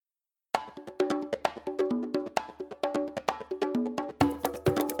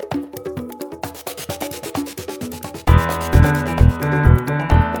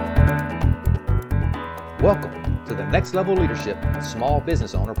Welcome to the Next Level Leadership Small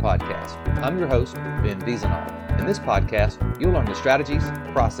Business Owner Podcast. I'm your host, Ben Wiesenthal. In this podcast, you'll learn the strategies,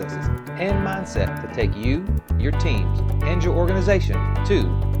 processes, and mindset to take you, your teams, and your organization to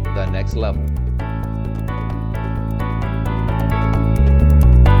the next level.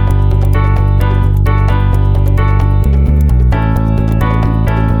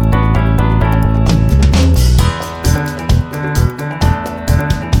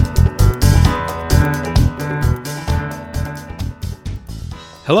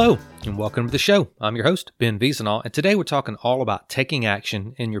 Hello, and welcome to the show. I'm your host, Ben Wiesenthal, and today we're talking all about taking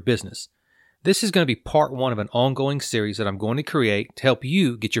action in your business. This is going to be part one of an ongoing series that I'm going to create to help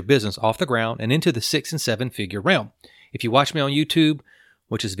you get your business off the ground and into the 6 and 7 figure realm. If you watch me on YouTube,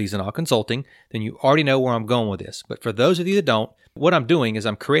 which is Wiesenthal Consulting, then you already know where I'm going with this. But for those of you that don't, what I'm doing is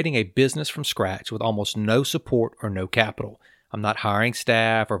I'm creating a business from scratch with almost no support or no capital. I'm not hiring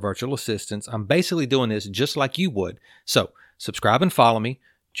staff or virtual assistants. I'm basically doing this just like you would. So subscribe and follow me.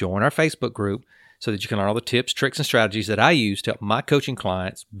 Join our Facebook group so that you can learn all the tips, tricks, and strategies that I use to help my coaching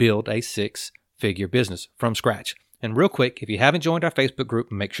clients build a 6-figure business from scratch. And real quick, if you haven't joined our Facebook group,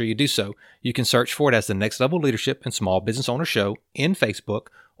 make sure you do so. You can search for it as the Next Level Leadership and Small Business Owner Show in Facebook,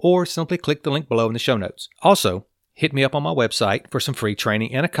 or simply click the link below in the show notes. Also, hit me up on my website for some free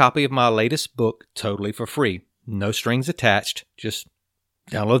training and a copy of my latest book totally for free. No strings attached. Just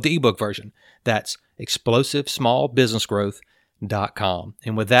download the ebook version. That's ExplosiveSmallBusinessGrowth.com.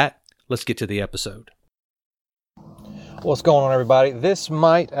 And with that, let's get to the episode. What's going on, everybody? This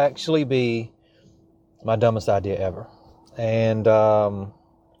might actually be my dumbest idea ever. And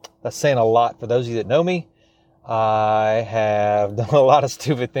that's saying a lot for those of you that know me. I have done a lot of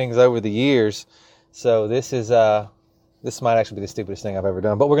stupid things over the years. So this might actually be the stupidest thing I've ever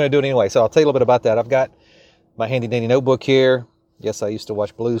done. But we're going to do it anyway. So I'll tell you a little bit about that. I've got my handy dandy notebook here. Yes, I used to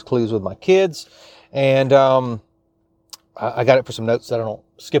watch Blue's Clues with my kids. And I got it for some notes so I don't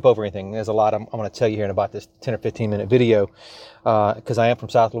skip over anything. There's a lot I'm going to tell you here in about this 10 or 15 minute video because I am from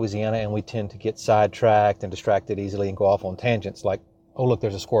South Louisiana and we tend to get sidetracked and distracted easily and go off on tangents like, oh, look,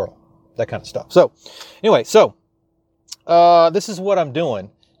 there's a squirrel, that kind of stuff. So anyway, this is what I'm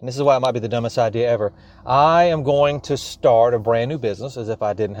doing, and this is why it might be the dumbest idea ever. I am going to start a brand new business as if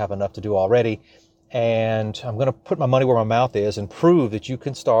I didn't have enough to do already, and I'm going to put my money where my mouth is and prove that you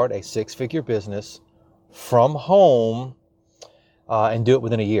can start a 6-figure business from home and do it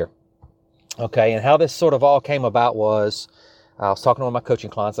within a year. Okay, and how this sort of all came about was I was talking to one of my coaching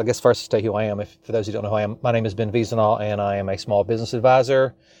clients. I guess first to tell you who I am. For those who don't know who I am, my name is Ben Wiesenthal, and I am a small business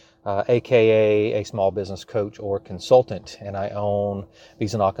advisor, aka a small business coach or consultant, and I own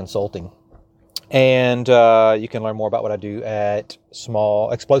Wiesenthal Consulting. And you can learn more about what I do at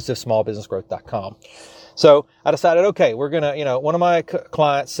ExplosiveSmallBusinessGrowth.com. So I decided, okay, we're going to, one of my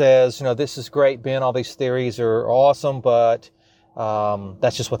clients says, this is great, Ben, all these theories are awesome, but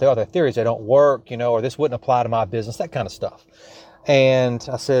that's just what they are. They're theories. They don't work, or this wouldn't apply to my business, that kind of stuff. And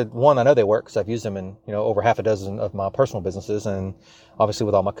I said, one, I know they work because I've used them in, over half a dozen of my personal businesses and obviously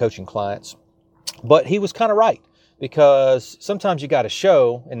with all my coaching clients. But he was kind of right because sometimes you got to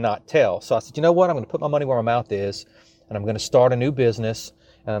show and not tell. So I said, you know what? I'm going to put my money where my mouth is and I'm going to start a new business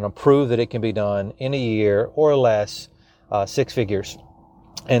and I'm going to prove that it can be done in a year or less, 6 figures.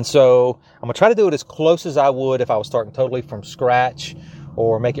 And so I'm going to try to do it as close as I would if I was starting totally from scratch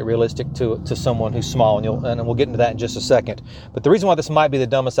or make it realistic to someone who's small. And we'll get into that in just a second. But the reason why this might be the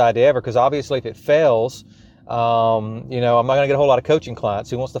dumbest idea ever, because obviously if it fails, I'm not going to get a whole lot of coaching clients.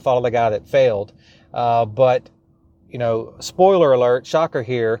 Who wants to follow the guy that failed? But spoiler alert, shocker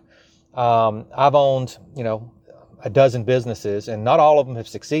here. I've owned, a dozen businesses, and not all of them have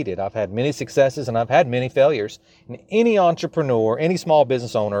succeeded. I've had many successes and I've had many failures. And any entrepreneur, any small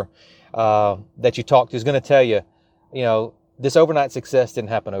business owner that you talk to is going to tell you, this overnight success didn't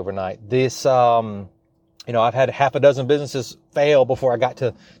happen overnight. This, I've had half a dozen businesses fail before I got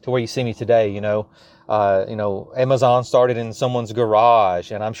to where you see me today. Amazon started in someone's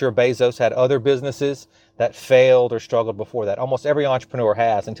garage, and I'm sure Bezos had other businesses that failed or struggled before that. Almost every entrepreneur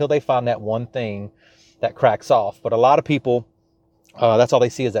has until they find that one thing that cracks off. But a lot of people, that's all they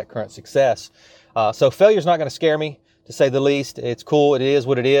see is that current success. So failure's not going to scare me, to say the least. It's cool. It is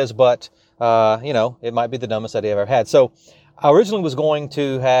what it is. But, it might be the dumbest idea I've ever had. So I originally was going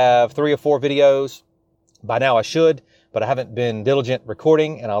to have 3 or 4 videos. By now I should, but I haven't been diligent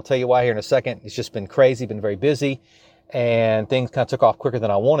recording. And I'll tell you why here in a second. It's just been crazy, been very busy, and things kind of took off quicker than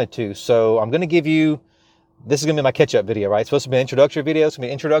I wanted to. So I'm going to give you, this is going to be my catch-up video, right? It's supposed to be an introductory video. It's going to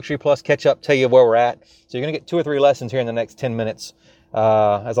be introductory plus catch-up, tell you where we're at. So you're going to get 2 or 3 lessons here in the next 10 minutes.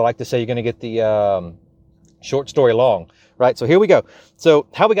 As I like to say, you're going to get the short story long, right? So here we go. So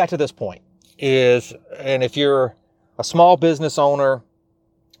how we got to this point. is, and if you're a small business owner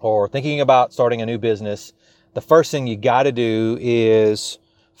or thinking about starting a new business, the first thing you got to do is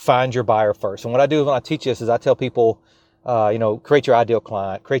find your buyer first. And what I do when I teach this is I tell people, create your ideal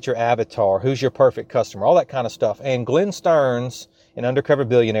client, create your avatar, who's your perfect customer, all that kind of stuff. And Glenn Stearns, an undercover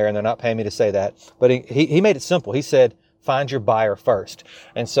billionaire, and they're not paying me to say that, but he made it simple. He said, find your buyer first.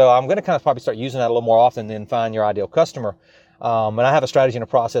 And so I'm going to kind of probably start using that a little more often than find your ideal customer. And I have a strategy and a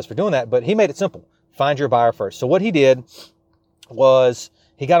process for doing that, but he made it simple. Find your buyer first. So what he did was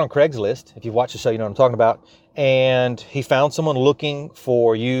he got on Craigslist. If you've watched the show, you know what I'm talking about. And he found someone looking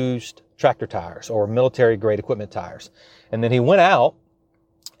for used tractor tires or military grade equipment tires. And then he went out,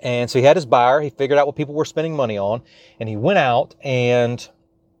 and so he had his buyer. He figured out what people were spending money on, and he went out and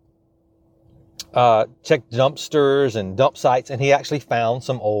checked dumpsters and dump sites, and he actually found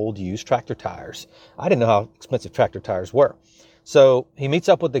some old used tractor tires. I didn't know how expensive tractor tires were. So he meets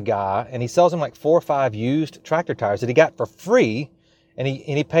up with the guy, and he sells him like 4 or 5 used tractor tires that he got for free. And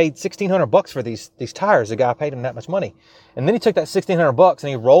he paid $1,600 for these tires. The guy paid him that much money. And then he took that $1,600 and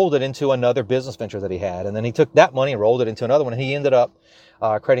he rolled it into another business venture that he had. And then he took that money and rolled it into another one. And he ended up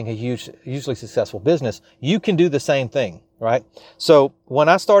creating a hugely successful business. You can do the same thing, right? So when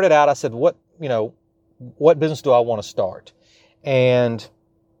I started out, I said, what business do I want to start? And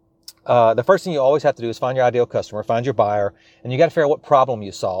the first thing you always have to do is find your ideal customer, find your buyer, and you got to figure out what problem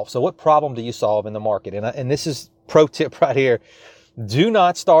you solve. So what problem do you solve in the market? And this is pro tip right here. Do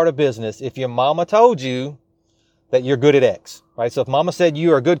not start a business if your mama told you that you're good at X, right? So if mama said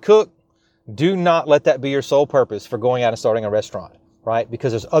you are a good cook, do not let that be your sole purpose for going out and starting a restaurant, right?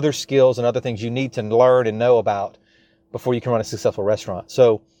 Because there's other skills and other things you need to learn and know about before you can run a successful restaurant.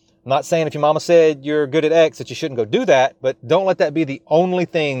 So I'm not saying if your mama said you're good at X that you shouldn't go do that, but don't let that be the only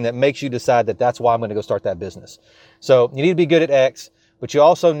thing that makes you decide that that's why I'm going to go start that business. So you need to be good at X, but you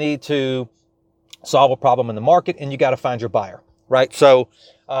also need to solve a problem in the market, and you got to find your buyer. Right. So,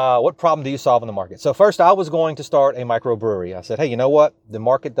 what problem do you solve in the market? So first I was going to start a microbrewery. I said, hey, you know what? The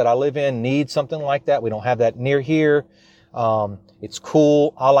market that I live in needs something like that. We don't have that near here. It's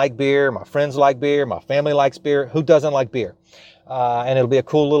cool. I like beer. My friends like beer. My family likes beer. Who doesn't like beer? And it'll be a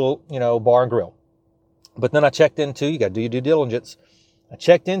cool little, bar and grill. But then I checked into, you got to do your due diligence. I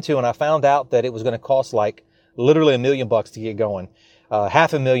checked into, and I found out that it was going to cost like literally $1 million to get going.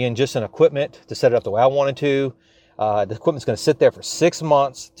 $500,000 just in equipment to set it up the way I wanted to. The equipment's going to sit there for 6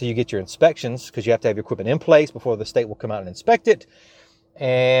 months till you get your inspections, because you have to have your equipment in place before the state will come out and inspect it.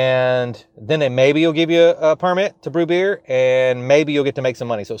 And then maybe you'll give you a permit to brew beer, and maybe you'll get to make some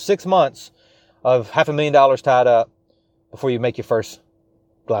money. So 6 months of $500,000 tied up before you make your first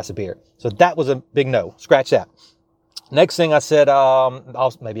glass of beer. So that was a big no. Scratch that. Next thing I said,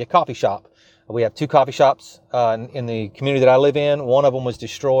 maybe a coffee shop. We have 2 coffee shops in the community that I live in. One of them was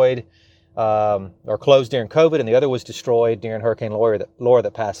destroyed or closed during COVID, and the other was destroyed during Hurricane Laura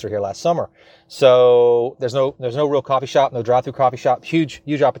that passed through here last summer. So there's no real coffee shop, no drive-through coffee shop.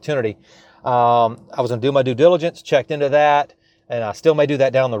 Huge opportunity. I was going to do my due diligence, checked into that, and I still may do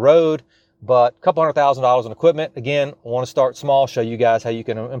that down the road. But a couple $100,000 in equipment. Again, I want to start small, show you guys how you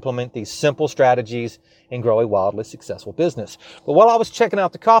can implement these simple strategies and grow a wildly successful business. But while I was checking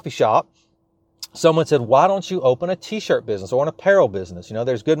out the coffee shop, someone said, why don't you open a t-shirt business or an apparel business?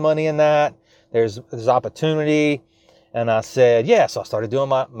 There's good money in that. There's opportunity. And I said, yeah. So I started doing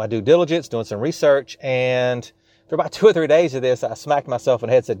my due diligence, doing some research. And for about 2 or 3 days of this, I smacked myself in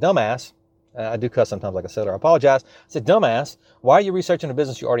the head and said, dumbass. I do cuss sometimes, like I said, or I apologize. I said, dumbass, why are you researching a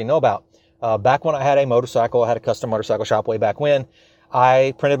business you already know about? Back when I had a motorcycle, I had a custom motorcycle shop way back when,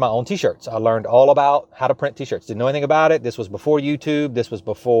 I printed my own t-shirts. I learned all about how to print t-shirts. Didn't know anything about it. This was before YouTube. This was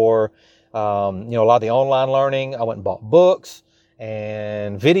before a lot of the online learning. I went and bought books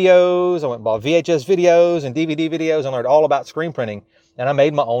and videos. I went and bought VHS videos and DVD videos. I learned all about screen printing, and I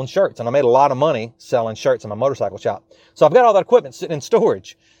made my own shirts, and I made a lot of money selling shirts in my motorcycle shop. So I've got all that equipment sitting in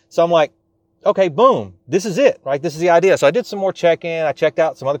storage. So I'm like, okay, boom, this is it, right? This is the idea. So I did some more check-in. I checked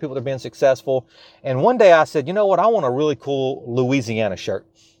out some other people that have been successful. And one day I said, you know what? I want a really cool Louisiana shirt.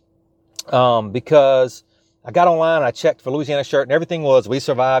 Because I got online and I checked for Louisiana shirt, and everything was, we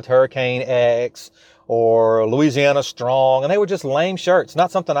survived Hurricane X or Louisiana Strong. And they were just lame shirts,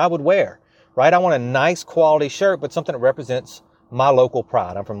 not something I would wear, right? I want a nice quality shirt, but something that represents my local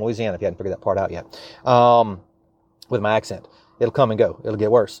pride. I'm from Louisiana, if you hadn't figured that part out yet. With my accent, it'll come and go. It'll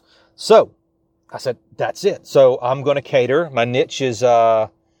get worse. So I said, that's it. So I'm going to cater. My niche is not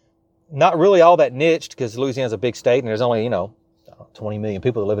really all that niched, because Louisiana's a big state and there's only, 20 million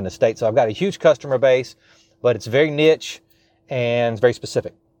people that live in the state. So I've got a huge customer base, but it's very niche and it's very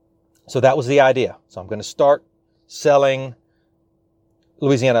specific. So that was the idea. So I'm going to start selling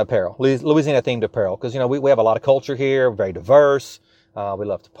Louisiana apparel, Louisiana themed apparel. Cause we have a lot of culture here. We're very diverse. We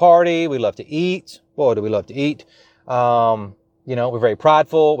love to party. We love to eat. Boy, do we love to eat. We're very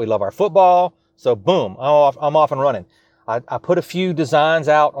prideful. We love our football. So boom, I'm off and running. I put a few designs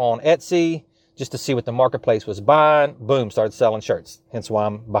out on Etsy just to see what the marketplace was buying. Boom, started selling shirts. Hence why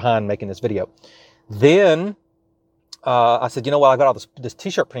I'm behind making this video. Then, I said, I got all this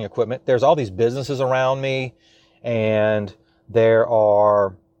t-shirt printing equipment. There's all these businesses around me, and there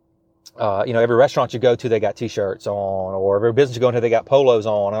are, every restaurant you go to, they got t-shirts on, or every business you go into, they got polos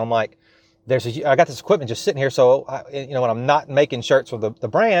on. And I'm like, I got this equipment just sitting here. So, when I'm not making shirts for the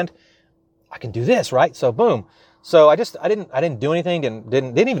brand, I can do this, right? So boom. So I didn't do anything and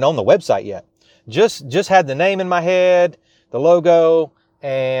didn't even own the website yet. Just had the name in my head, the logo,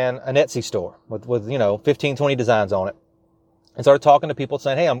 and an Etsy store with 15, 20 designs on it. And started talking to people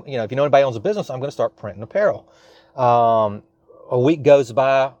saying, hey, if anybody owns a business, I'm going to start printing apparel. A week goes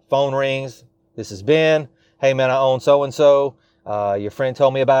by, phone rings. This is Ben. Hey man, I own so-and-so. Your friend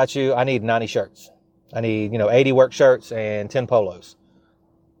told me about you. I need 90 shirts. I need, 80 work shirts and 10 polos.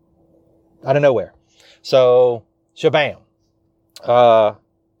 Out of nowhere. So, shabam.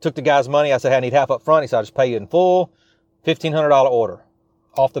 Took the guy's money. I said, hey, I need half up front. He said, I'll just pay you in full. $1,500 order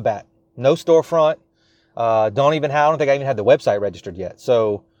off the bat. No storefront. I don't think I even had the website registered yet.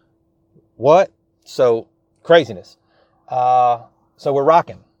 So, what? So, craziness. So we're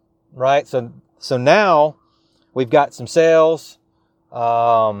rocking, right? So now we've got some sales.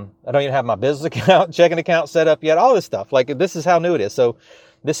 I don't even have my business account, checking account set up yet. All this stuff. Like, this is how new it is. So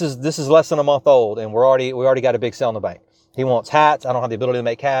this is less than a month old, and we already got a big sale in the bank. He wants hats. I don't have the ability to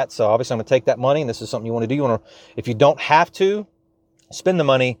make hats. So obviously I'm going to take that money, and this is something you want to do. If you don't have to spend the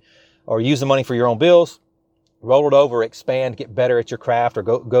money or use the money for your own bills, roll it over, expand, get better at your craft, or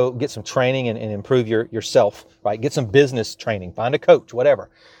go get some training and improve yourself, right? Get some business training, find a coach, whatever.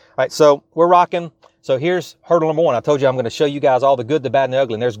 All right. So we're rocking. So here's hurdle number one. I told you I'm going to show you guys all the good, the bad, and the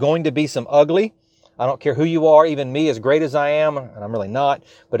ugly. And there's going to be some ugly. I don't care who you are, even me, as great as I am, and I'm really not,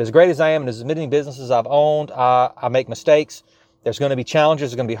 but as great as I am and as many businesses I've owned, I make mistakes. There's going to be challenges.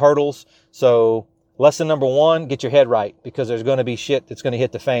 There's going to be hurdles. So lesson number one, get your head right, because there's going to be shit that's going to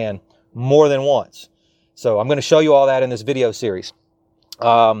hit the fan more than once. So I'm going to show you all that in this video series.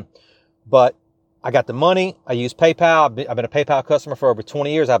 But I got the money. I use PayPal. I've been a PayPal customer for over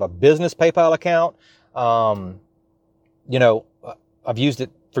 20 years. I have a business PayPal account. I've used it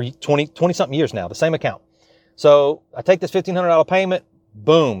for 20 something years now, the same account. So I take this $1,500 payment,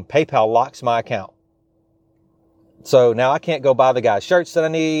 boom, PayPal locks my account. So now I can't go buy the guy's shirts that I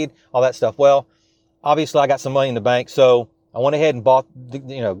need, all that stuff. Well, obviously I got some money in the bank. So I went ahead and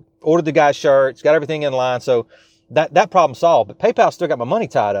ordered the guy's shirts, got everything in line. So that problem solved, but PayPal still got my money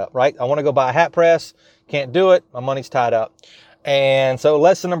tied up, right? I want to go buy a hat press. Can't do it. My money's tied up. And so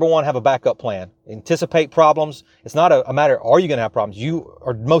lesson number one, have a backup plan. Anticipate problems. It's not a matter, are you going to have problems? You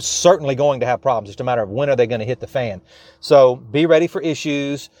are most certainly going to have problems. It's just a matter of when are they going to hit the fan. So be ready for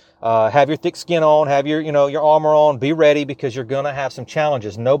issues. Have your thick skin on, have your armor on, be ready, because you're going to have some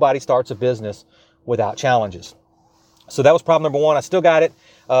challenges. Nobody starts a business without challenges. So that was problem number one. I still got it.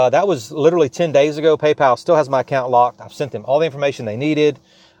 That was literally 10 days ago. PayPal still has my account locked. I've sent them all the information they needed,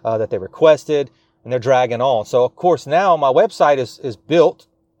 that they requested, and they're dragging on. So of course now my website is built,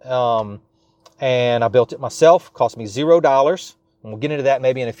 and I built it myself. Cost me $0. And we'll get into that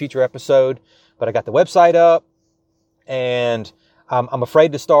maybe in a future episode, but I got the website up, and I'm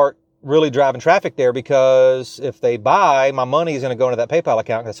afraid to start really driving traffic there, because if they buy, my money is going to go into that PayPal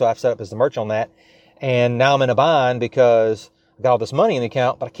account. So I've set up as the merch on that. And now I'm in a bind because I got all this money in the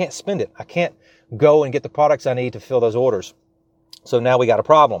account, but I can't spend it. I can't go and get the products I need to fill those orders. So now we got a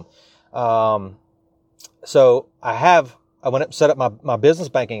problem. So I went up and set up my business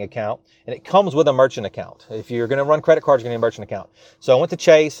banking account, and it comes with a merchant account. If you're going to run credit cards, you're going to need a merchant account. So I went to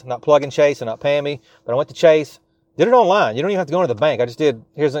Chase, not plugging Chase and not paying me, but I went to Chase, did it online. You don't even have to go into the bank. I just did,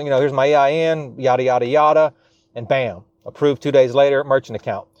 here's my EIN, yada, yada, yada, and bam, approved 2 days later, merchant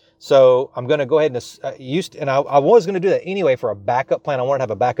account. So I'm going to go ahead and I was going to do that anyway for a backup plan. I wanted to have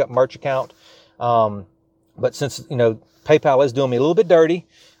a backup merch account. But since, PayPal is doing me a little bit dirty,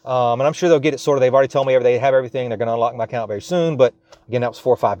 and I'm sure they'll get it sorted. They've already told me they have everything. They're going to unlock my account very soon. But again, that was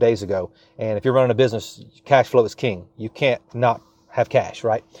 4 or 5 days ago. And if you're running a business, cash flow is king. You can't not have cash,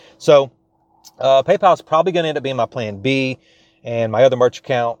 right? So, PayPal is probably going to end up being my plan B, and my other merchant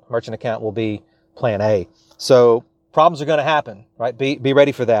account will be plan A. So problems are going to happen, right? Be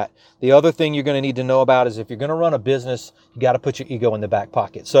ready for that. The other thing you're going to need to know about is if you're going to run a business, you got to put your ego in the back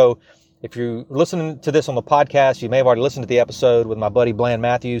pocket. So if you're listening to this on the podcast, you may have already listened to the episode with my buddy Bland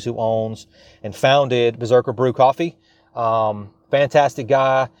Matthews, who owns and founded Berserker Brew Coffee. fantastic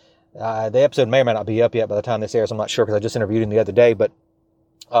guy. The episode may or may not be up yet by the time this airs. I'm not sure because I just interviewed him the other day. But,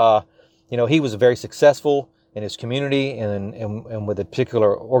 he was very successful in his community and with a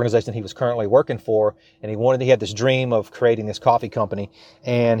particular organization he was currently working for. And he had this dream of creating this coffee company.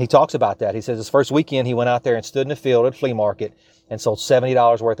 And he talks about that. He says his first weekend, he went out there and stood in a field at a flea market and sold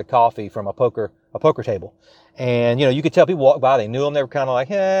 $70 worth of coffee from a poker table. And, you could tell people walk by, they knew him. They were kind of like,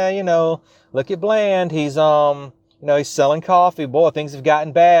 look at Bland. He's selling coffee. Boy, things have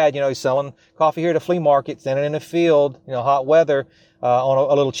gotten bad. He's selling coffee here at a flea market, standing in a field, hot weather, on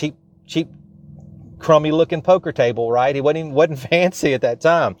a little cheap, crummy looking poker table, right? He wasn't fancy at that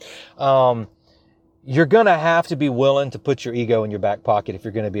time. You're going to have to be willing to put your ego in your back pocket if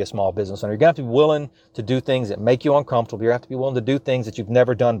you're going to be a small business owner. You're going to have to be willing to do things that make you uncomfortable. You have to be willing to do things that you've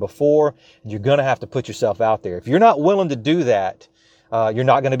never done before. You're going to have to put yourself out there. If you're not willing to do that, you're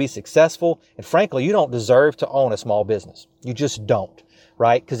not going to be successful. And frankly, you don't deserve to own a small business. You just don't,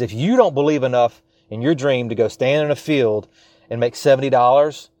 right? Because if you don't believe enough in your dream to go stand in a field and make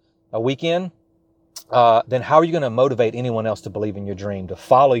 $70 a weekend, then how are you going to motivate anyone else to believe in your dream, to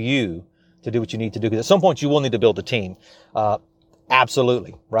follow you, to do what you need to do? Because at some point you will need to build a team.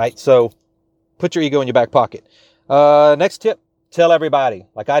 Absolutely. Right. So put your ego in your back pocket. Next tip, tell everybody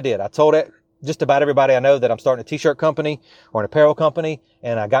like I did. I told it just about everybody I know that I'm starting a t-shirt company or an apparel company.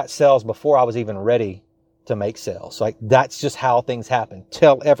 And I got sales before I was even ready to make sales. Like that's just how things happen.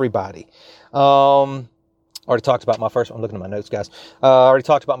 Tell everybody. Already talked about I'm looking at my notes, guys. Already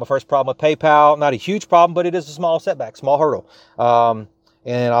talked about my first problem with PayPal. Not a huge problem, but it is a small setback, small hurdle.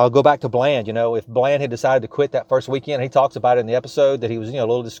 And I'll go back to Bland. If Bland had decided to quit that first weekend, he talks about it in the episode that he was, a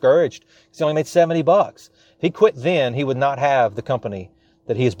little discouraged because he only made $70. If he quit then, he would not have the company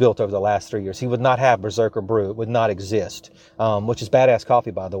that he has built over the last 3 years. He would not have Berserker Brew. It would not exist, which is badass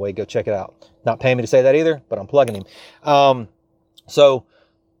coffee, by the way. Go check it out. Not paying me to say that either, but I'm plugging him. So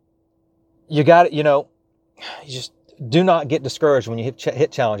you got it, you just do not get discouraged when you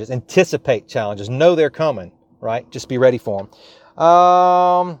hit challenges. Anticipate challenges. Know they're coming, right? Just be ready for them.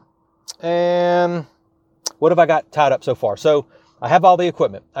 And what have I got tied up so far? So I have all the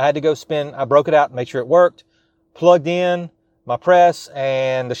equipment. I had to go I broke it out, make sure it worked, plugged in my press,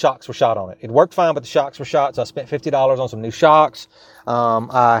 and the shocks were shot on it. It worked fine, but the shocks were shot. So I spent $50 on some new shocks.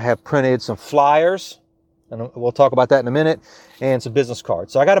 I have printed some flyers, and we'll talk about that in a minute, and some business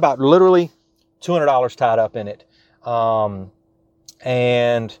cards. So I got about literally $200 tied up in it.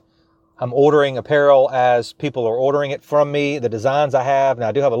 And I'm ordering apparel as people are ordering it from me. The designs I have, now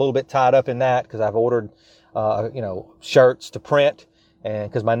I do have a little bit tied up in that because I've ordered, shirts to print. And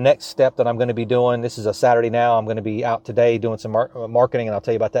because my next step that I'm going to be doing, this is a Saturday now, I'm going to be out today doing some marketing, and I'll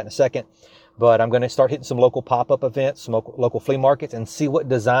tell you about that in a second. But I'm going to start hitting some local pop-up events, some local flea markets, and see what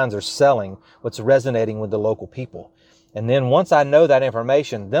designs are selling, what's resonating with the local people. And then once I know that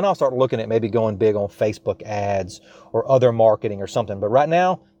information, then I'll start looking at maybe going big on Facebook ads or other marketing or something. But right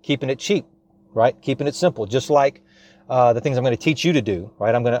now, keeping it cheap, right? Keeping it simple, just like the things I'm going to teach you to do,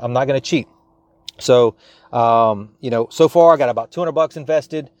 right? I'm not going to cheat. So, so far I got about $200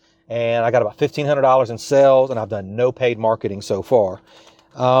 invested, and I got about $1,500 in sales, and I've done no paid marketing so far.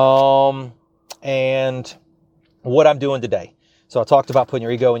 And what I'm doing today. So I talked about putting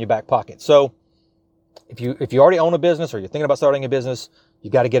your ego in your back pocket. So if you already own a business or you're thinking about starting a business, you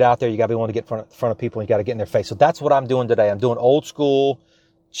got to get out there. You got to be willing to get in front of people, and you got to get in their face. So that's what I'm doing today. I'm doing old school,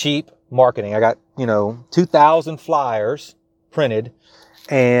 cheap marketing. I got, 2,000 flyers printed,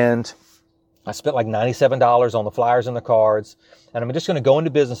 and I spent like $97 on the flyers and the cards. And I'm just going to go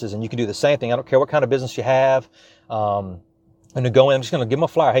into businesses, and you can do the same thing. I don't care what kind of business you have. I'm going to go in. I'm just going to give them a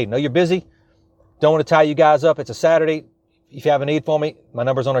flyer. Hey, know you're busy. Don't want to tie you guys up. It's a Saturday. If you have a need for me, my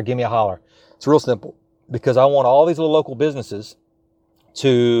number's on there. Give me a holler. It's real simple, because I want all these little local businesses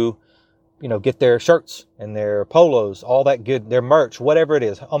to, get their shirts and their polos, all that good, their merch, whatever it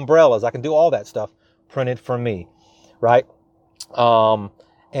is, umbrellas. I can do all that stuff printed from me, right? And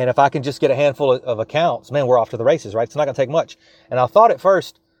if I can just get a handful of accounts, man, we're off to the races, right? It's not going to take much. And I thought at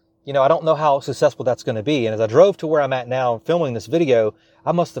first, I don't know how successful that's going to be. And as I drove to where I'm at now filming this video,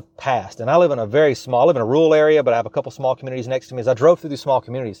 I must have passed. And I live in a rural area, but I have a couple small communities next to me. As I drove through these small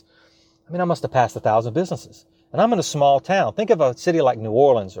communities, I must have passed 1,000 businesses. And I'm in a small town. Think of a city like New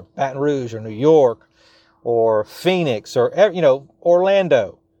Orleans or Baton Rouge or New York or Phoenix or,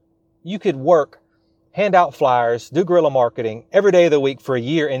 Orlando. You could hand out flyers, do guerrilla marketing every day of the week for a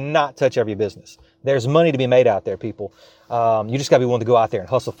year and not touch every business. There's money to be made out there, people. You just got to be willing to go out there and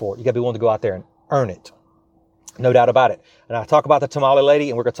hustle for it. You got to be willing to go out there and earn it. No doubt about it. And I talk about the tamale lady,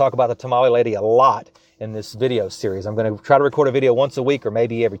 and we're going to talk about the tamale lady a lot in this video series. I'm going to try to record a video once a week or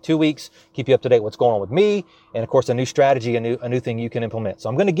maybe every 2 weeks, keep you up to date what's going on with me, and of course a new strategy, a new thing you can implement. So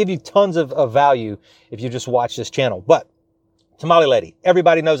I'm going to give you tons of value if you just watch this channel. But tamale lady,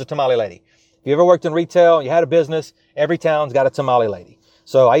 everybody knows a tamale lady. If you ever worked in retail, you had a business, every town's got a tamale lady.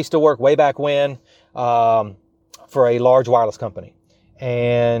 So I used to work way back when for a large wireless company,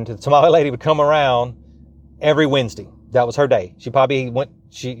 and the tamale lady would come around every Wednesday. That was her day.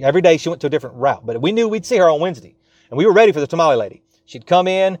 Every day she went to a different route, but we knew we'd see her on Wednesday, and we were ready for the tamale lady. She'd come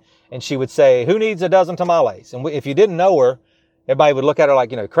in and she would say, "Who needs a dozen tamales?" And if you didn't know her, everybody would look at her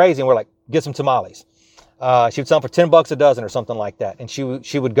like, crazy, and we're like, "Get some tamales." She would sell them for $10 a dozen or something like that. And she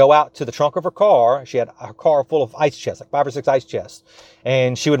would go out to the trunk of her car. She had her car full of ice chests, like 5 or 6 ice chests,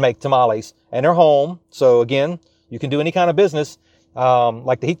 and she would make tamales in her home. So again, you can do any kind of business.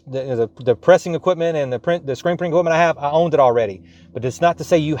 Like the pressing equipment and the screen printing equipment I owned it already. But it's not to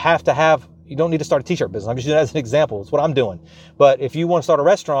say you don't need to start a t-shirt business. I'm just doing that as an example. It's what I'm doing. But if you want to start a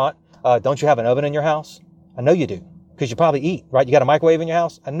restaurant, don't you have an oven in your house? I know you do, because you probably eat, right? You got a microwave in your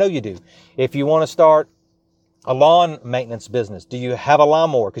house? I know you do. If you want to start a lawn maintenance business, do you have a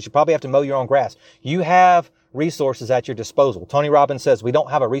lawnmower? Because you probably have to mow your own grass. You have resources at your disposal. Tony Robbins says we don't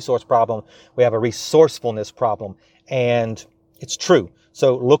have a resource problem. We have a resourcefulness problem. And it's true.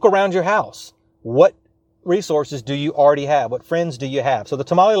 So look around your house. What resources do you already have? What friends do you have? So the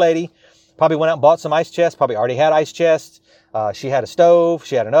tamale lady probably went out and bought some ice chests, probably already had ice chests. She had a stove.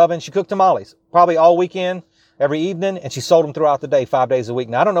 She had an oven. She cooked tamales probably all weekend, every evening, and she sold them throughout the day, 5 days a week.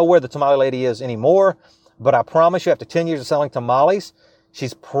 Now, I don't know where the tamale lady is anymore, but I promise you, after 10 years of selling tamales,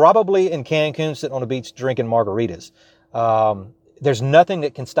 she's probably in Cancun sitting on the beach drinking margaritas. There's nothing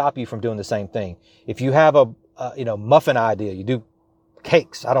that can stop you from doing the same thing. If you have a muffin idea, you do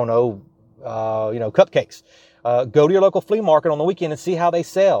cakes, cupcakes. Go to your local flea market on the weekend and see how they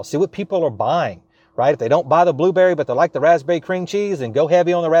sell. See what people are buying, right? If they don't buy the blueberry, but they like the raspberry cream cheese, then go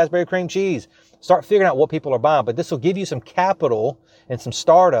heavy on the raspberry cream cheese. Start figuring out what people are buying. But this will give you some capital and some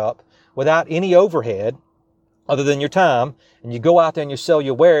startup without any overhead other than your time. And you go out there and you sell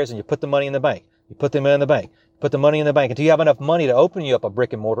your wares and you put the money in the bank. You put them in the bank. Put the money in the bank until you have enough money to open you up a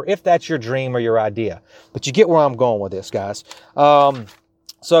brick and mortar, if that's your dream or your idea. But you get where I'm going with this, guys.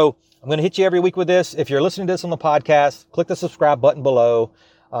 So I'm going to hit you every week with this. If you're listening to this on the podcast, click the subscribe button below.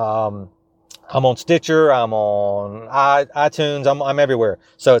 I'm on Stitcher. I'm on iTunes. I'm everywhere.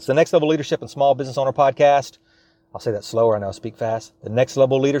 So it's the Next Level Leadership and Small Business Owner Podcast. I'll say that slower. I know I speak fast. The Next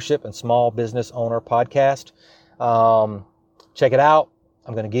Level Leadership and Small Business Owner Podcast. Check it out.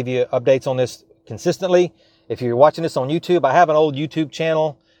 I'm going to give you updates on this consistently. If you're watching this on YouTube, I have an old YouTube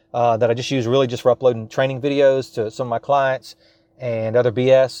channel that I just use really just for uploading training videos to some of my clients and other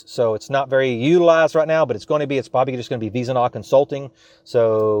BS. So it's not very utilized right now, but it's probably just going to be Vizana Consulting.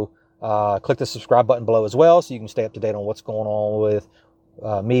 So click the subscribe button below as well, so you can stay up to date on what's going on with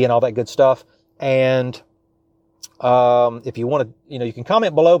me and all that good stuff. And if you want to, you can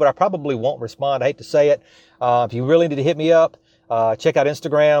comment below, but I probably won't respond. I hate to say it. If you really need to hit me up, check out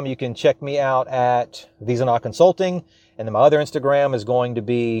Instagram. You can check me out at Vizana Consulting. And then my other Instagram is going to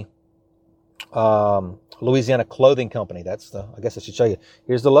be Louisiana Clothing Company. I guess I should show you.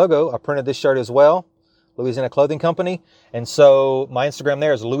 Here's the logo. I printed this shirt as well. Louisiana Clothing Company. And so my Instagram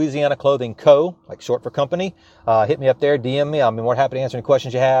there is Louisiana Clothing Co., like short for company. Hit me up there, DM me. I'll be more happy to answer any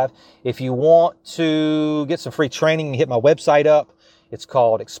questions you have. If you want to get some free training, hit my website up. It's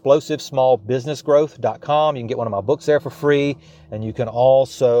called explosivesmallbusinessgrowth.com. You can get one of my books there for free, and you can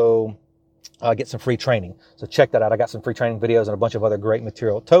also get some free training. So check that out. I got some free training videos and a bunch of other great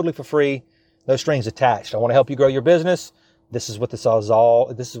material, totally for free, no strings attached. I want to help you grow your business. This is what this is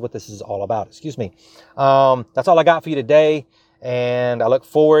all about. Excuse me. That's all I got for you today. And I look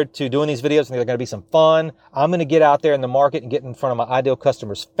forward to doing these videos. I think they're going to be some fun. I'm going to get out there in the market and get in front of my ideal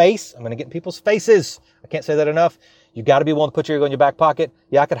customer's face. I'm going to get in people's faces. I can't say that enough. You got to be willing to put your ego in your back pocket.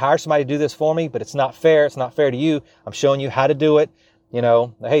 Yeah, I could hire somebody to do this for me, but it's not fair. It's not fair to you. I'm showing you how to do it.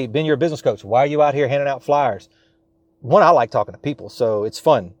 Hey, Ben, you're a business coach. Why are you out here handing out flyers? One, I like talking to people, so it's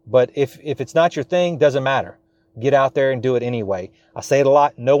fun. But if it's not your thing, doesn't matter. Get out there and do it anyway. I say it a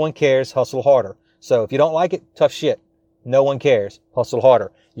lot. No one cares. Hustle harder. So if you don't like it, tough shit. No one cares. Hustle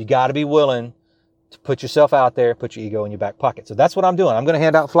harder. You got to be willing to put yourself out there, put your ego in your back pocket. So that's what I'm doing. I'm going to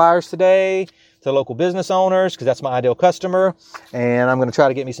hand out flyers today to local business owners because that's my ideal customer. And I'm going to try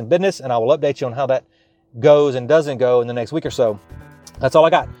to get me some business, and I will update you on how that goes and doesn't go in the next week or so. That's all I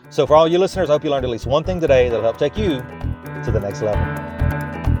got. So for all you listeners, I hope you learned at least one thing today that'll help take you to the next level.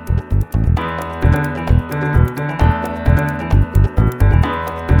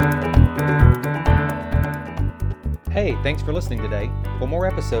 Hey, thanks for listening today. For more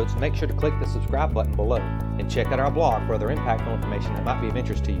episodes, make sure to click the subscribe button below and check out our blog for other impactful information that might be of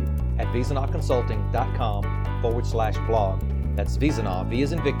interest to you at VisaNawConsulting.com/blog. That's Vizina, V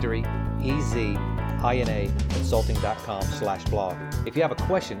as in victory, EZINA, consulting.com/blog. If you have a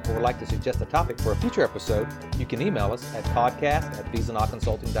question or would like to suggest a topic for a future episode, you can email us at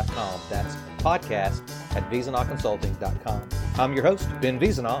podcast@VizinaConsulting.com. That's podcast@VizinaConsulting.com. I'm your host, Ben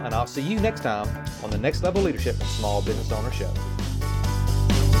Vizina, and I'll see you next time on the Next Level Leadership and Small Business Owner Show.